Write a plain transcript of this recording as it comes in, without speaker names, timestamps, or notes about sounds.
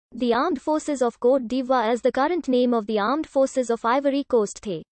The Armed Forces of Côte d'Ivoire is the current name of the Armed Forces of Ivory Coast.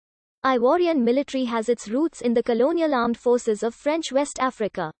 The Ivorian military has its roots in the colonial armed forces of French West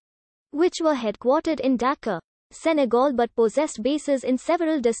Africa, which were headquartered in Dakar, Senegal but possessed bases in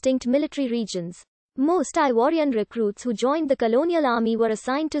several distinct military regions. Most Ivorian recruits who joined the colonial army were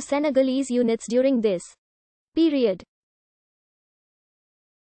assigned to Senegalese units during this period.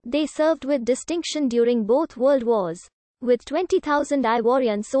 They served with distinction during both World Wars, with 20,000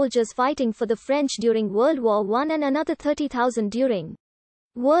 Ivorian soldiers fighting for the French during World War I and another 30,000 during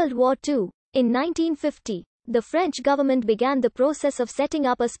World War II. In 1950, the French government began the process of setting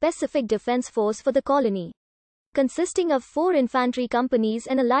up a specific defense force for the colony, consisting of 4 infantry companies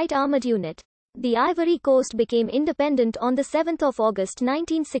and a light armored unit. The Ivory Coast became independent on 7 August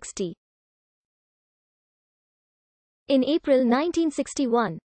 1960. In April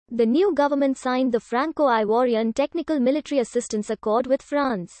 1961, the new government signed the Franco-Ivorian Technical Military Assistance Accord with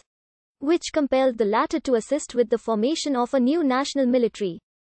France, which compelled the latter to assist with the formation of a new national military.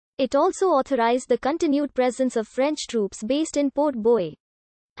 It also authorized the continued presence of French troops based in Port Bouet,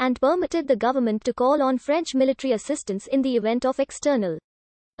 and permitted the government to call on French military assistance in the event of external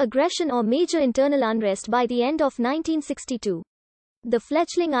aggression or major internal unrest. By the end of 1962, the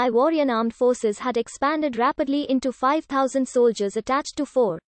fledgling Ivorian armed forces had expanded rapidly into 5,000 soldiers attached to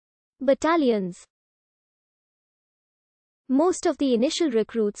 4 battalions. Most of the initial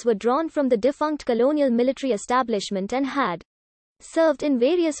recruits were drawn from the defunct colonial military establishment and had served in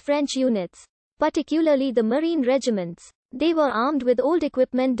various French units, particularly the Marine regiments. They were armed with old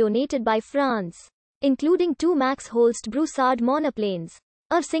equipment donated by France, including 2 Max Holst Broussard monoplanes,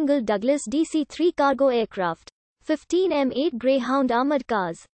 a single Douglas DC-3 cargo aircraft, 15 M8 Greyhound armored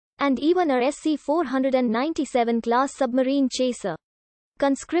cars, and even a SC-497 class submarine chaser.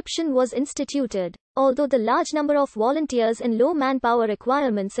 Conscription was instituted, although the large number of volunteers and low manpower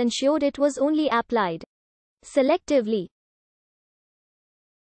requirements ensured it was only applied selectively.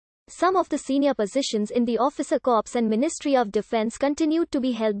 Some of the senior positions in the officer corps and Ministry of Defense continued to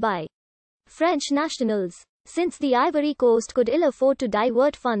be held by French nationals, since the Ivory Coast could ill afford to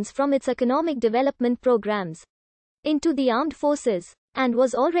divert funds from its economic development programs into the armed forces, and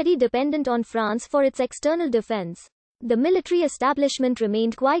was already dependent on France for its external defense. The military establishment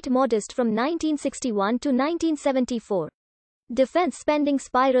remained quite modest from 1961 to 1974. Defense spending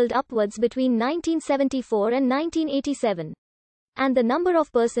spiraled upwards between 1974 and 1987. And the number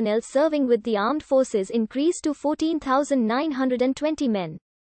of personnel serving with the armed forces increased to 14,920 men.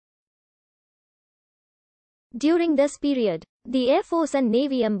 During this period, the Air Force and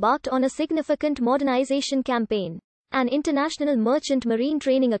Navy embarked on a significant modernization campaign. An international merchant marine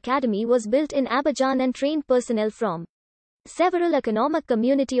training academy was built in Abidjan and trained personnel from several economic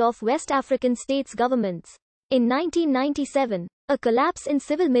community of West African states governments. In 1997, a collapse in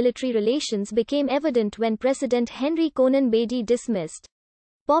civil-military relations became evident when President Henry Konan Bedi dismissed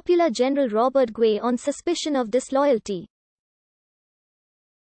popular General Robert Gué on suspicion of disloyalty.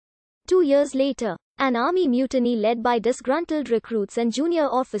 2 years later, an army mutiny led by disgruntled recruits and junior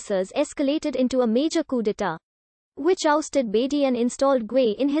officers escalated into a major coup d'état, which ousted Bedi and installed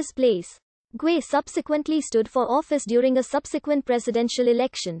Gué in his place. Gué subsequently stood for office during a subsequent presidential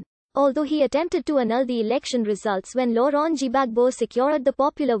election, although he attempted to annul the election results when Laurent Gbagbo secured the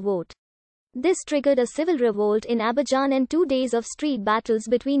popular vote. This triggered a civil revolt in Abidjan and 2 days of street battles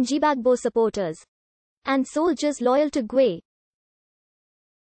between Gbagbo supporters and soldiers loyal to Gué.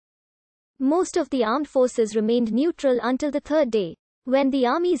 Most of the armed forces remained neutral until the 3rd day, when the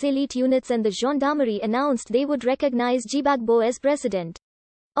army's elite units and the gendarmerie announced they would recognize Gbagbo as president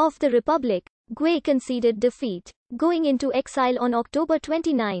of the republic. Gué conceded defeat, going into exile on October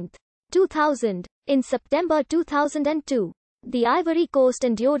 29, 2000. In September 2002, the Ivory Coast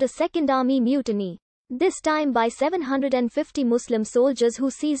endured a second army mutiny, this time by 750 Muslim soldiers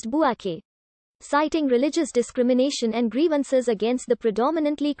who seized Bouaké, citing religious discrimination and grievances against the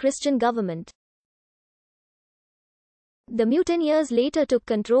predominantly Christian government. The mutineers later took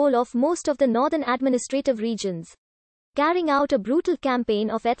control of most of the northern administrative regions, carrying out a brutal campaign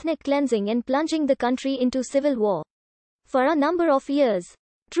of ethnic cleansing and plunging the country into civil war. For a number of years,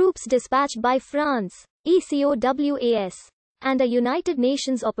 troops dispatched by France, ECOWAS, and a United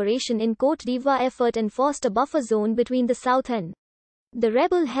Nations operation in Côte d'Ivoire effort enforced a buffer zone between the south and the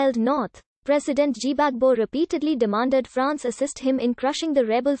rebel-held north. President Gbagbo repeatedly demanded France assist him in crushing the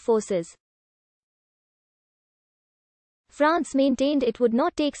rebel forces. France maintained it would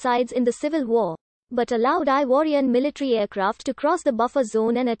not take sides in the civil war, but allowed Ivorian military aircraft to cross the buffer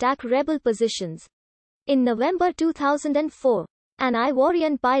zone and attack rebel positions. In November 2004, an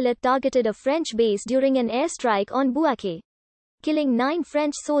Ivorian pilot targeted a French base during an airstrike on Bouaké. killing 9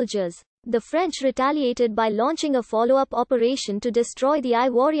 French soldiers. The French retaliated by launching a follow-up operation to destroy the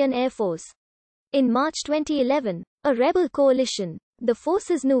Ivorian Air Force. In March 2011, a rebel coalition, the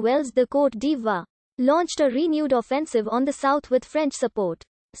Forces Nouvelles de Côte d'Ivoire, launched a renewed offensive on the south with French support,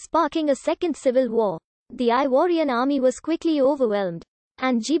 sparking a second civil war. The Ivorian army was quickly overwhelmed,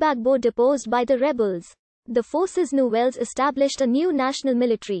 and Gbagbo deposed by the rebels. The Forces Nouvelles established a new national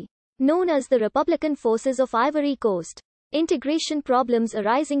military, known as the Republican Forces of Ivory Coast. Integration problems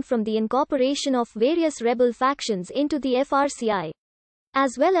arising from the incorporation of various rebel factions into the FRCI,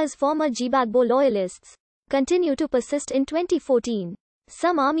 as well as former Gbagbo loyalists, continue to persist. In 2014,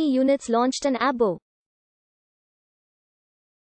 some army units launched an ABO,